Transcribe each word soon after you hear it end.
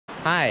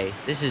Hi,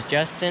 this is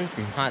Justin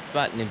from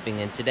Hotspot Nymphing,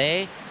 and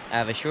today I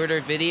have a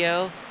shorter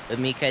video of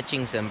me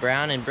catching some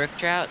brown and brook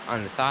trout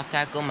on the soft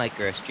tackle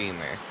micro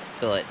streamer.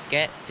 So let's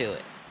get to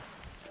it.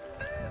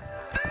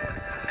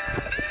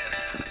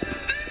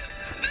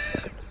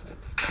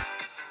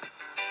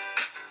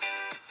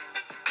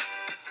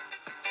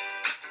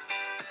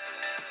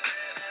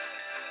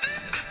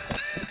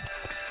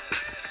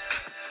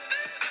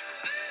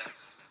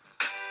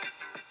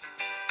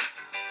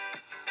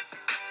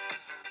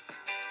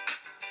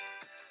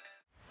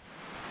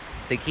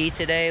 The key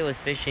today was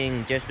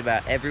fishing just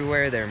about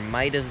everywhere there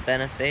might have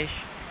been a fish,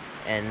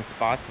 and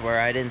spots where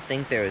I didn't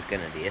think there was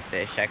going to be a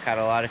fish. I caught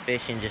a lot of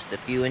fish in just a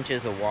few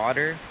inches of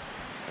water,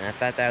 and I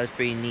thought that was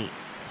pretty neat.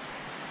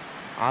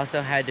 I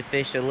also had to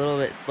fish a little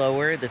bit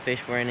slower. The fish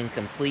weren't in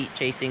complete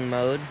chasing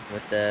mode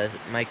with the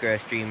micro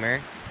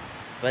streamer,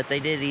 but they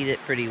did eat it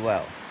pretty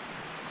well.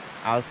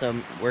 I also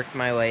worked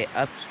my way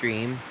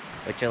upstream,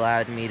 which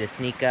allowed me to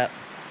sneak up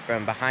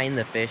from behind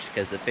the fish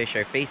because the fish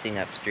are facing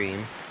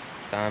upstream.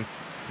 So I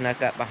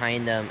snuck up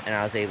behind them and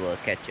I was able to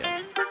catch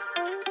them.